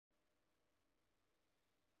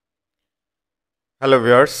Hello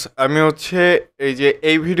viewers, আমি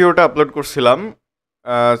এই ভিডিওটা আপলোড করছিলাম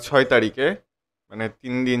 ৬ তারিখে, মানে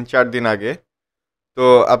 ৩ দিন ৪ দিন আগে। তো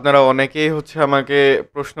আপনারা অনেকেই আমাকে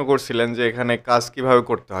প্রশ্ন করছিলেন যে এখানে কাজ কিভাবে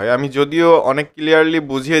করতে হয়। আমি যদিও অনেক ক্লিয়ারলি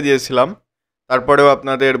বুঝিয়ে দিয়েছিলাম, তারপরেও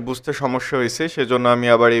আপনাদের বুঝতে সমস্যা হয়েছে, সেজন্য আমি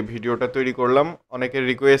আবার এই ভিডিওটা তৈরি করলাম অনেকের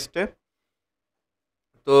রিকোয়েস্টে।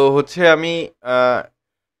 তো আমি আ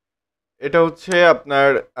এটা আপনার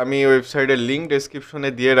আমি ওয়েবসাইটের লিংক ডেসক্রিপশনে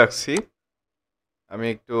দিয়ে রাখছি। আমি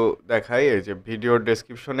একটু দেখাই, এই যে ভিডিওর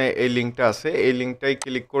ডেসক্রিপশনে এই লিঙ্কটা আছে, এই লিঙ্কটাই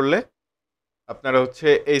ক্লিক করলে আপনারা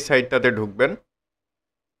এই সাইটটাতে ঢুকবেন।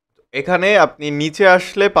 এখানে আপনি নিচে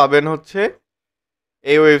আসলে পাবেন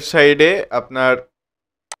এই ওয়েবসাইটে আপনার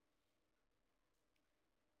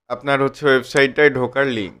আপনার ওয়েবসাইটটায় ঢোকার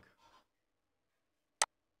লিঙ্ক।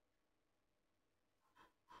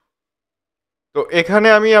 তো এখানে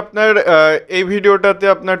আমি আপনার এই ভিডিওটাতে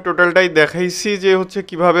আপনার টোটালটাই দেখাইছি যে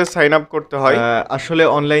কিভাবে সাইন আপ করতে হয়। আসলে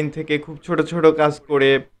অনলাইন থেকে খুব ছোট ছোট কাজ করে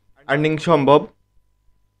আর্নিং সম্ভব।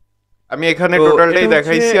 আমি এখানে টোটালটাই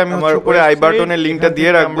দেখাইছি। আমি উপরে আই বাটনের লিংকটা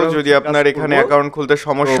দিয়ে রাখবো, যদি আপনার এখানে অ্যাকাউন্ট খুলতে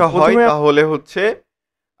সমস্যা হয় তাহলে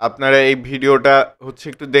আপনারা এই ভিডিওটা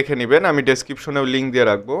একটু দেখে নেবেন। আমি ডেসক্রিপশনেও লিংক দিয়ে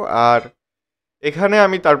রাখবো। আর এখানে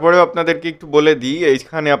আমি তারপরেও আপনাদেরকে একটু বলে দিই,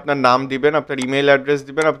 এইখানে আপনার নাম দিবেন, আপনার ইমেল অ্যাড্রেস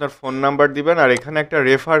দিবেন, আপনার ফোন নাম্বার দিবেন, আর এখানে একটা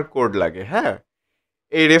রেফার কোড লাগে। হ্যাঁ,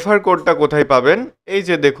 এই রেফার কোডটা কোথায় পাবেন? এই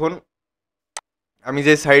যে দেখুন, আমি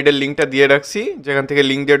যে সাইডের লিঙ্কটা দিয়ে রাখছি, যেখান থেকে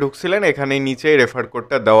লিঙ্ক দিয়ে ঢুকছিলেন, এখানে নিচে রেফার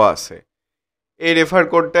কোডটা দেওয়া আছে। এই রেফার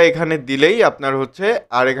কোডটা এখানে দিলেই আপনার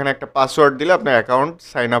আর এখানে একটা পাসওয়ার্ড দিলে আপনার অ্যাকাউন্ট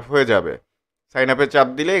সাইন আপ হয়ে যাবে। সাইন আপে চাপ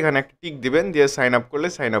দিলে এখানে একটা টিক দিবেন, দিয়ে সাইন আপ করলে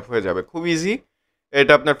সাইন আপ হয়ে যাবে। খুব ইজি।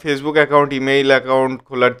 এটা আপনার ফেসবুক অ্যাকাউন্ট, ইমেইল অ্যাকাউন্ট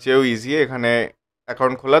খোলার চেয়েও ইজি এখানে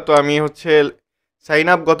অ্যাকাউন্ট খোলা। তো আমি সাইন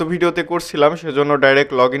আপ গত ভিডিওতে করছিলাম, সেজন্য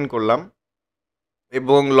ডাইরেক্ট লগ ইন করলাম।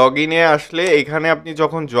 এবং লগ ইনে আসলে এখানে আপনি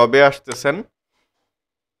যখন জবে আসতেছেন,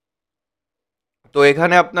 তো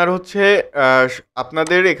এখানে আপনার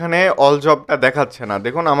আপনাদের এখানে অল জবটা দেখাচ্ছে না।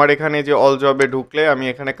 দেখুন, আমার এখানে যে অল জবে ঢুকলে আমি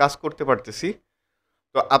এখানে কাজ করতে পারতেছি।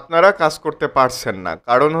 তো আপনারা কাজ করতে পারছেন না,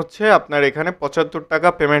 কারণ আপনার এখানে ৭৫ টাকা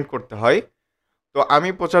পেমেন্ট করতে হয়। তো আমি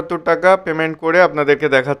 ৭৫ টাকা পেমেন্ট করে আপনাদেরকে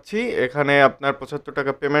দেখাচ্ছি। এখানে আপনার ৭৫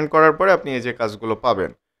 টাকা পেমেন্ট করার পরে আপনি এই যে কাজগুলো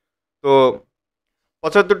পাবেন। তো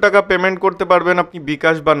 ৭৫ টাকা পেমেন্ট করতে পারবেন আপনি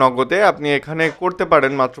বিকাশ বা নগদে। আপনি এখানে করতে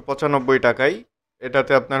পারেন মাত্র ৯৫ টাকায়।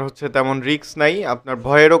 এটাতে আপনার তেমন রিস্ক নাই, আপনার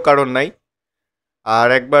ভয়েরও কারণ নাই। আর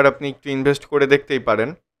একবার আপনি একটু ইনভেস্ট করে দেখতেই পারেন।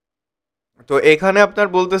 তো এখানে আপনার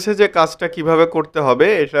বলতেছে যে কাজটা কিভাবে করতে হবে।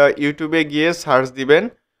 এটা ইউটিউবে গিয়ে সার্চ দিবেন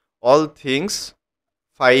অল থিংস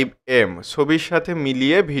 5M, ছবির সাথে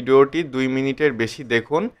মিলিয়ে ভিডিওটি 2 মিনিটের বেশি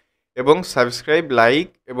দেখুন এবং সাবস্ক্রাইব, লাইক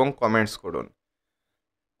এবং কমেন্টস করুন।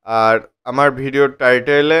 আর আমার ভিডিওর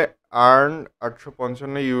টাইটেলে earn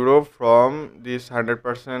 ৮৫৫ from this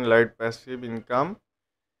 100% light passive income,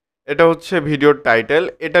 এটা ভিডিওর টাইটেল।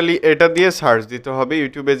 এটা দিয়ে সার্চ দিতে হবে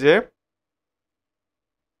ইউটিউবে যে।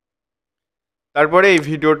 তারপরে এই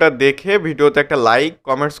ভিডিওটা দেখে ভিডিওতে একটা লাইক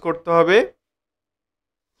কমেন্টস করতে হবে,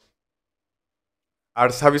 আর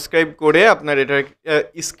সাবস্ক্রাইব করে আপনার এটা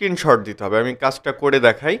স্ক্রিনশট দিতে হবে। আমি কাজটা করে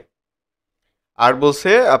দেখাই। আর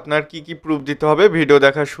বলছে আপনার কি কি প্রুফ দিতে হবে। ভিডিও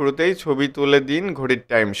দেখার শুরুতেই ছবি তুলে দিন ঘড়ির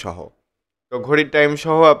টাইম সহ। তো ঘড়ির টাইম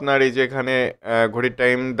সহ আপনার এই যে এখানে ঘড়ির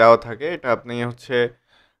টাইম দেওয়া থাকে, এটা আপনি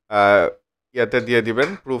ইয়াতে দিয়ে দিবেন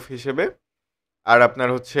প্রুফ হিসেবে। আর আপনার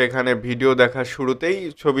এখানে ভিডিও দেখার শুরুতেই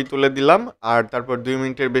ছবি তুলে দিলাম, আর তারপর 2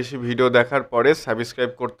 মিনিটের বেশি ভিডিও দেখার পরে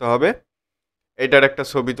সাবস্ক্রাইব করতে হবে, এটার একটা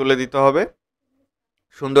ছবি তুলে দিতে হবে।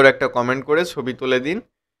 সুন্দর একটা কমেন্ট করে ছবি তুলে দিন।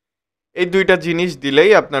 এই 2টা জিনিস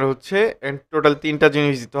দিলেই আপনার টোটাল 3টা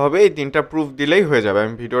জিনিস দিতে হবে। এই 3টা প্রুফ দিলেই হয়ে যাবে।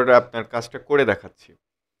 আমি ভিডিওটা আপনার কাজটা করে দেখাচ্ছি।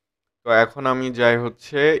 তো এখন আমি যাই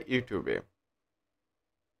ইউটিউবে।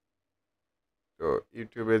 তো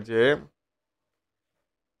ইউটিউবে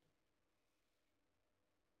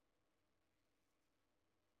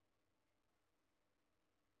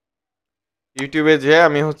যে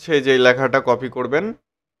আমি এই যে লেখাটা কপি করবেন।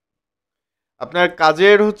 আপনার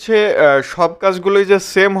কাজের সব কাজগুলোই যে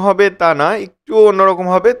সেম হবে তা না, একটু অন্যরকম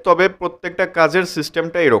হবে। তবে প্রত্যেকটা কাজের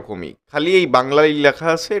সিস্টেমটা এরকমই, খালি এই বাংলায় লেখা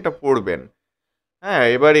আছে, এটা পড়বেন। হ্যাঁ,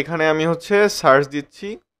 এবার এখানে আমি সার্চ দিচ্ছি।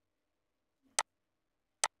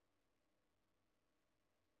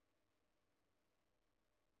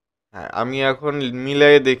 হ্যাঁ, আমি এখন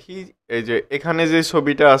মিলাই দেখি। এই যে এখানে যে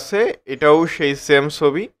ছবিটা আছে, এটাও সেই সেম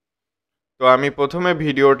ছবি। তো আমি প্রথমে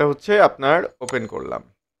ভিডিওটা আপনার ওপেন করলাম।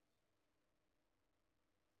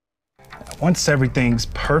 Once everything's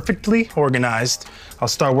perfectly organized,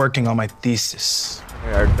 I'll start working on my thesis.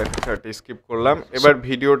 Skip করলাম। এবার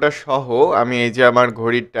ভিডিওটা সহ আমি এই যে আমার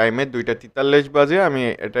ঘড়ির টাইমে 2টা 43 বাজে আমি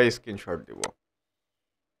এটা স্ক্রিনশট দিব।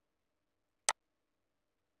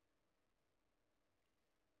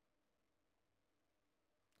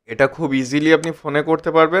 এটা খুব ইজিলি আপনি ফোনে করতে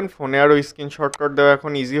পারবেন। ফোনে আরও স্ক্রিনশট দেওয়া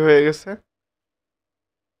এখন ইজি হয়ে গেছে।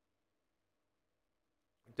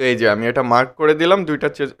 তো এই যে আমি এটা মার্ক করে দিলাম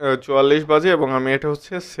 2:44 বাজে, এবং আমি এটা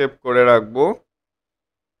হচ্ছে সেভ করে রাখবো।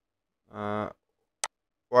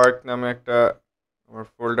 ওয়ার্ক নামে একটা আমার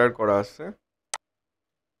ফোল্ডার করা আছে।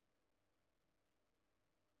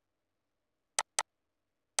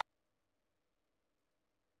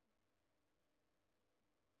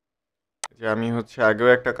 যে আমি হচ্ছে আগেও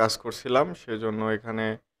একটা কাজ করছিলাম, সেজন্য এখানে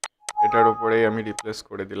এটার উপরেই আমি রিপ্লেস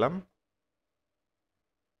করে দিলাম।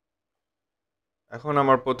 এখন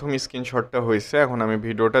আমার প্রথম স্ক্রিনশটটা হয়েছে। এখন আমি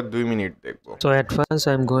ভিডিওটা 2 মিনিট দেখব। So at first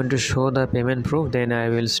I'm going to show the payment proof, then I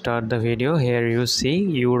will start the video. Here you see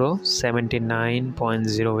euro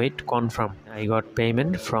 79.08 confirm. I got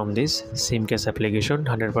payment from this SimCash application,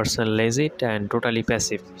 100% legit and totally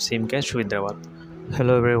passive SimCash withdrawal.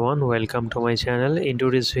 Hello everyone, welcome to my channel. In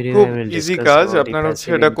today's video খুব I will easy discuss কাজ, about the আপনারা হচ্ছে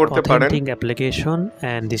passive এটা income করতে পারেন। authentic application,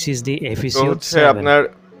 and this is the তো episode হচ্ছে 7.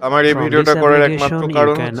 আমার এই From ভিডিওটা this করার একমাত্র application you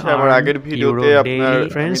কারণ can হচ্ছে আমার earn আগের ভিডিওতে euro আপনার daily.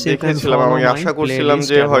 আমি Friends, you can দেখেছিলাম, follow আমি my আশা করছিলাম playlist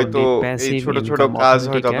যে about হয়তো the এই passive ছোট ছোট income কাজ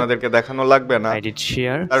authentic হয়তো app. আপনাদেরকে দেখানো লাগবে না। I did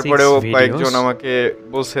share 6 তারপরেও কয়েকজন videos আমাকে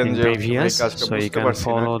বলছেন in যে হচ্ছে ভাই previous, কাজটা so you বুঝতে can পারছি না,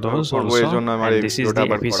 follow কিভাবে those করবো, এই also. জন্য আমার And এই this is ভিডিওটা the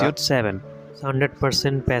আবার করা। episode 7.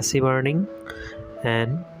 100% passive earning,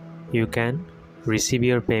 and you can receive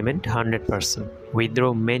your payment 100%.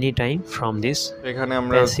 Withdraw many time from this এখানে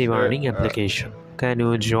আমরা passive হচ্ছে earning application. Can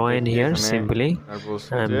you join দেখি here এখানে simply? আপনার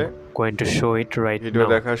বলছে I'm যে going to show it right video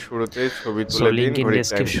now. দেখার শুরুতেই ছবি So তুলে দিন link in ঘড়ির টাইম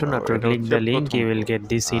description. সহ। After এটা click হচ্ছে the link প্রথম you will proof। get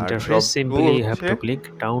this R interface. job 2 Simply you have হচ্ছে to click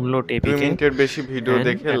download 2 APK, মিনিটের বেশি ভিডিও and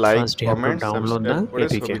দেখে at like, first you have to comment, download subscribe the করে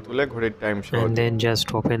APK, ছবি তুলে ঘড়ির টাইম সহ and দিন। then just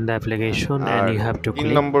open the application and R you have to 3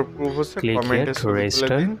 click number proof হচ্ছে here কমেন্টে to ছবি তুলে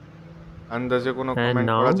register. দিন। আন্দাজে কোনো And কমেন্ট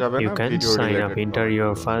now করা যাবে you না, can video sign up. Related Enter comment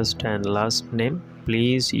your করতে হবে। first and last name.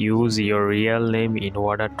 Please use your real name in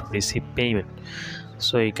order to receive payment.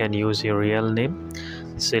 So you can use your real name.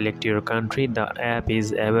 Select your country. The app is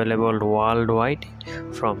available worldwide.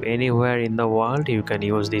 From anywhere in the world you can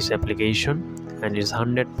use this application, and it's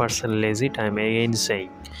 100% legit. I'm again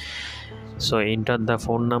saying. So enter the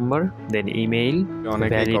phone number, then email,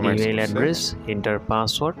 অনেকেই valid comments email করছে। address, enter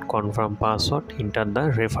password, confirm password, enter the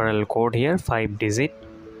referral code here, 5 digit.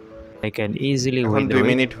 I can easily এখন 2 withdraw it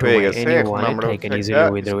minute to হয়ে my গেছে। any এখন wallet. আমরা I হচ্ছে can একটা easily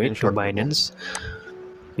withdraw it to screenshot নেব। Binance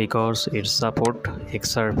because it support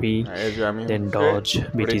XRP, এই যে আমি then হচ্ছে Doge,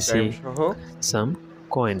 ঘড়ির টাইম BTC, সহ some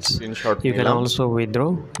coins. Screenshot You can নিলাম। also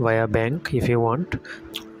withdraw via bank if you want.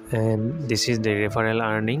 And this is the referral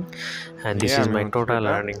earning, and this নিয়ে is আমি my হচ্ছে total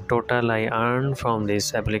এটা earning. Total I earned from this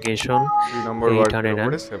application 2 নম্বর ওয়ার্কের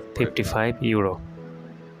উপরে save করে দিই। 855 euro.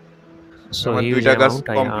 So আমার huge দুইটা কাজ amount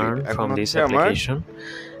I কমপ্লিট। earned এখন from this হচ্ছে আমার application,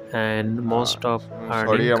 and most of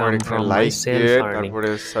sorry, earning আমার come এখানে from my লাইক self দিয়ে earning, তারপরে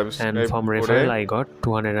and সাবস্ক্রাইব from করে referral I got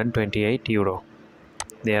 228 euro.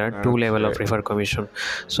 There are two level of refer commission.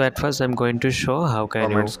 So at first I'm going to show how can you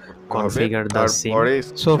comments করতে হবে। configure the SIM. তারপরে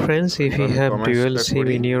So friends, if you আমি have dual কমেন্টসটা SIM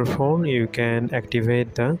করি। in your phone, you can activate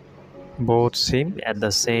the both SIM at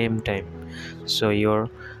the same time, so your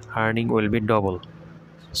earning will be double.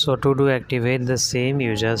 So to do activate the SIM,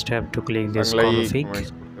 you just have to click this বাংলায় config,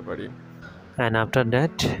 comments করতে পারি, and after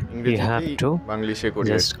that you have ইংরেজিতেই to বাংলিশে করি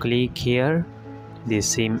আর just কি। click here the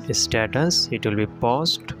SIM status. It will be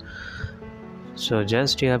paused. So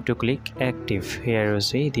just you have to click active. Here you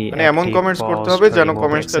see the মানে এমন active, comments করতে paused, হবে যেন remove,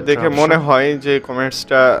 কমেন্টসটা etc. দেখে মনে option. হয় যে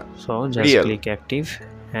কমেন্টসটা So just real, click active,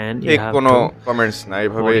 and you fake have কোনো to কমেন্টস না,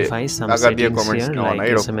 এইভাবে modify some টাকা দিয়ে settings কমেন্টস here নেওয়া না, like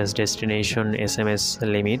এরকম। SMS destination, SMS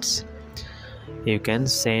limits. You can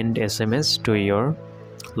send SMS to your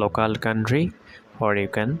local country, or you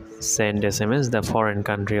can send SMS the foreign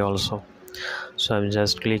country also. So I'm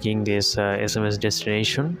just clicking this SMS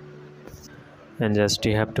destination, and just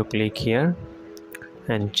you have to click here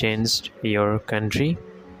and change your country.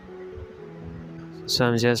 So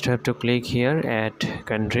I'm just have to click here add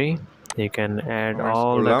country. You can add comments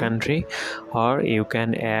all the করলাম। country, or you can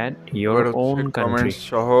add এবার your হচ্ছে own country. Comments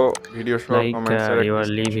সহ video সহ Like কমেন্টসের you একটা are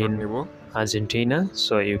live screenshot in নিব। Argentina,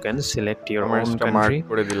 so you can select your own কমেন্টসটা mark country,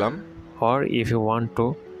 করে দিলাম। or if you want to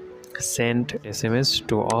send SMS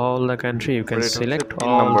to all the country, you can এবার এটা হচ্ছে select 3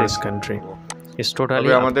 all নম্বরের this country. স্ক্রিনশট নেব। It's তবে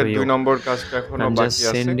totally up আমাদের to 2 you. নম্বর কাজটা এখনো I'm just বাকি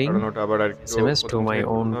আছে, sending কারণ ওটা আবার একটু SMS to প্রথম my থেকে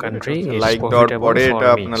own করতে হবে। এটা country. হচ্ছে It's লাইক দেওয়ার profitable পরে for এটা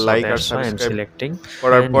me, আপনার so like R that's why I'm subscribe selecting.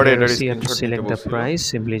 করার And পরে here এটার you see you have to screenshot নিতে select the বলছিল। price.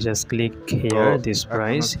 Simply just click তো here this এখন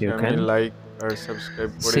price. হচ্ছে You আমি can লাইক আর সাবস্ক্রাইব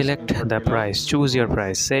করে select স্ক্রিনশট the নিলাম। price, choose your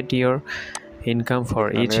price, set your income for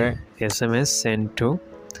each এখানে SMS sent to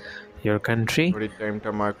your country. ঘড়ির টাইমটা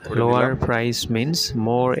মার্ক করে দিলাম। Lower price means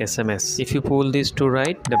more SMS. If you pull this to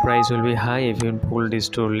right, the price will be high. If you pull this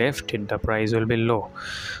to left, the price will be low.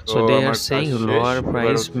 তো So they are আমার কাজ saying শেষ। lower এবার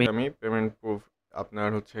price হচ্ছে আমি payment proof আপনার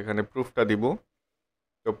হচ্ছে এখানে প্রুফটা দিব।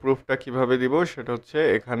 তো প্রুফটা কিভাবে দিব সেটা হচ্ছে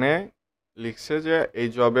এখানে লিখছে যে এই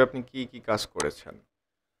জবে আপনি কি কি কাজ করেছেন।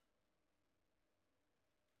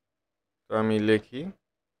 তো আমি লিখি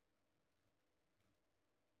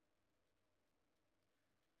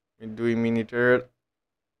 2 মিনিটের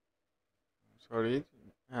সরি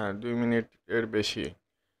হ্যাঁ 2 মিনিটের বেশি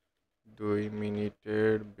 2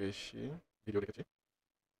 মিনিটের বেশি ভিডিও দেখেছি,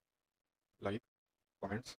 লাইক,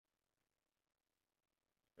 কমেন্টস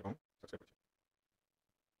এবং সাবস্ক্রাইব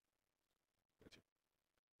করেছি।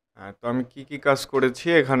 হ্যাঁ, তো আমি কি কি কাজ করেছি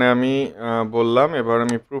এখানে আমি বললাম। এবার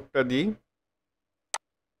আমি প্রুফটা দিই।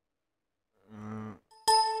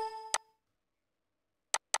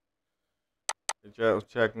 এটা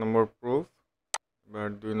হচ্ছে 1 নম্বর প্রুফ। এবার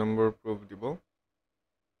 2 নম্বর প্রুফ দিব।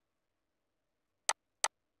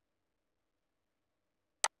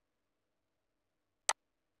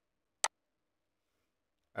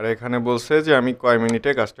 আর এখানে বলছে যে আমি কয় মিনিটে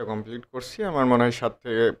কাজটা কমপ্লিট করছি। আমার মনে হয়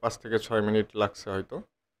 5 থেকে 6 মিনিট লাগছে হয়তো।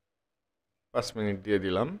 5 মিনিট দিয়ে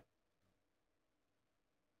দিলাম।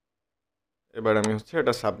 এবার আমি হচ্ছে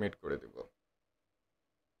এটা সাবমিট করে দিব।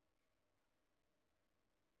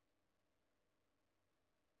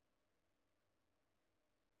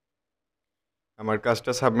 আমার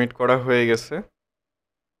কাজটা সাবমিট করা হয়ে গেছে।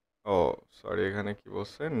 ও সরি, এখানে কি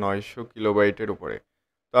বলছে 900 কিলোবাইটের উপরে।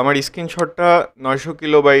 তো আমার স্ক্রিনশটটা 900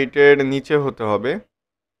 কিলোবাইটের নিচে হতে হবে।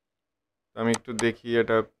 তো আমি একটু দেখি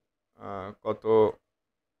এটা কত।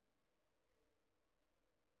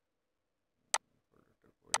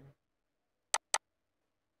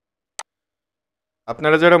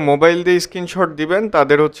 আপনারা যারা মোবাইল দিয়ে স্ক্রিনশট দিবেন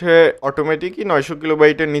তাদের হচ্ছে অটোমেটিকই 900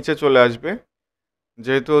 কিলোবাইটের নিচে চলে আসবে।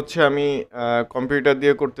 যেহেতু হচ্ছে আমি কম্পিউটার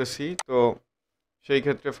দিয়ে করতেছি, তো সেই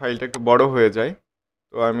ক্ষেত্রে ফাইলটা একটু বড় হয়ে যায়।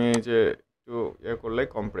 তো আমি এই যে একটু করলে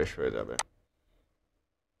কম্প্রেস হয়ে যাবে।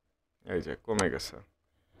 এই যে কমে গেছে,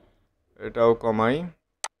 এটাও কমাই।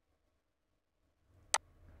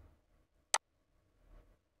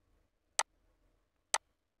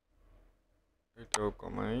 এটাও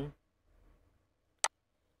কমাই।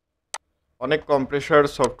 অনেক কম্প্রেসার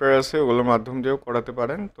সফটওয়্যার আছে, ওগুলোর মাধ্যম দিয়েও করাতে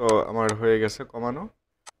পারেন। তো আমার হয়ে গেছে কমানো।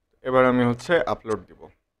 এবার আমি হচ্ছে আপলোড দিব।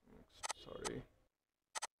 সরি,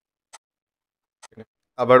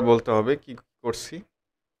 আবার বলতে হবে কি করছি।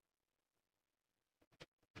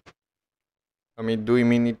 আমি 2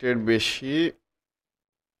 মিনিটের বেশি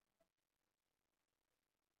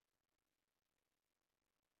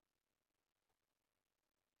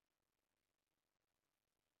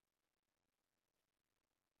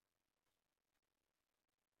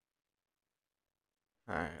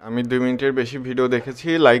হ্যাঁ, আমি 2 মিনিটের বেশি ভিডিও দেখেছি,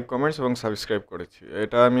 লাইক, কমেন্টস এবং সাবস্ক্রাইব করেছি।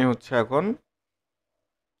 এটা আমি হচ্ছে এখন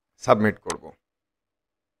সাবমিট করব।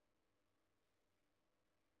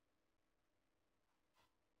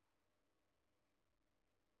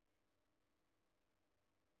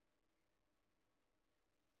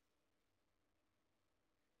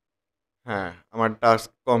 হ্যাঁ, আমার টাস্ক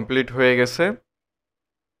কমপ্লিট হয়ে গেছে।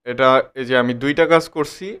 এটা এই যে আমি 2টা কাজ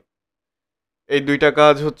করছি, এই 2টা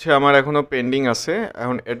কাজ হচ্ছে আমার এখনও পেন্ডিং আছে।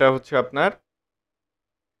 এখন এটা হচ্ছে আপনার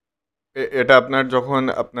এটা আপনার যখন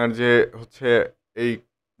আপনার যে হচ্ছে এই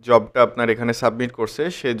জবটা আপনার এখানে সাবমিট করছে,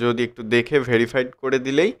 সে যদি একটু দেখে ভেরিফাইড করে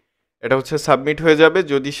দিলেই এটা হচ্ছে সাবমিট হয়ে যাবে।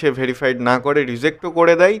 যদি সে ভেরিফাইড না করে রিজেক্টও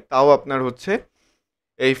করে দেয়, তাও আপনার হচ্ছে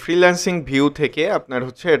এই ফ্রিল্যান্সিং ভিউ থেকে আপনার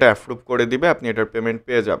হচ্ছে এটা অ্যাপ্রুভ করে দিবে, আপনি এটার পেমেন্ট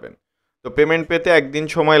পেয়ে যাবেন। তো পেমেন্ট পেতে 1 দিন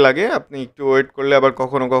সময় লাগে, আপনি একটু ওয়েট করলে আবার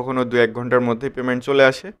কখনো কখনো 2-1 ঘন্টার মধ্যেই পেমেন্ট চলে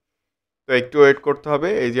আসে। তো একটু ওয়েট করতে হবে।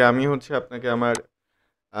 এই যে আমি হচ্ছে আপনাকে আমার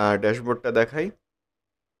ড্যাশবোর্ডটা দেখাই।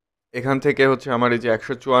 এখান থেকে হচ্ছে আমার এই যে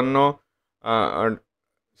 154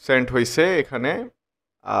 সেন্ট হয়েছে এখানে।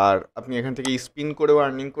 আর আপনি এখান থেকে স্পিন করেও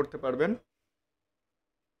আর্নিং করতে পারবেন।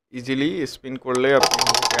 ইজিলি স্পিন করলে আপনি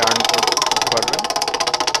এখান থেকে আর্ন করতে পারবেন।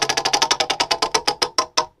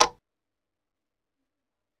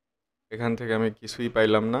 এখান থেকে আমি কিছুই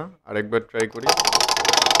পাইলাম না, আরেকবার ট্রাই করি।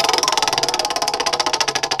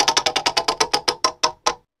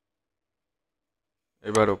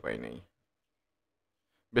 এবারও পাই নাই।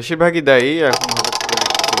 বেশিরভাগই দেয়, এখন হঠাৎ করে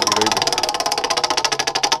দেখতেছি জিরোই দেয়।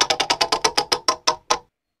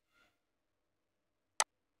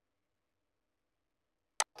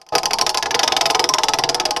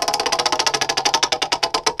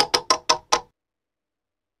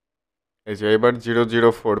 এই যে এবার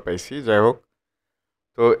 004 পাইছি। যাই হোক,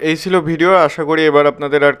 তো এই ছিল ভিডিও। আশা করি এবার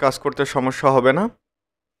আপনাদের আর কাজ করতে সমস্যা হবে না।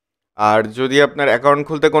 আর যদি আপনার অ্যাকাউন্ট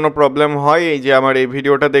খুলতে কোনো প্রবলেম হয়, এই যে আমার এই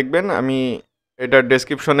ভিডিওটা দেখবেন, আমি এটার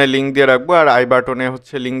ডেসক্রিপশনে লিঙ্ক দিয়ে রাখবো, আর আই বাটনে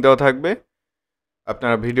হচ্ছে লিঙ্ক দেওয়া থাকবে,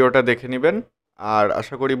 আপনারা ভিডিওটা দেখে নেবেন। আর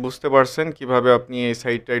আশা করি বুঝতে পারছেন কিভাবে আপনি এই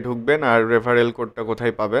সাইটটায় ঢুকবেন আর রেফারেল কোডটা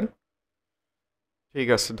কোথায় পাবেন। ঠিক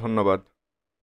আছে, ধন্যবাদ।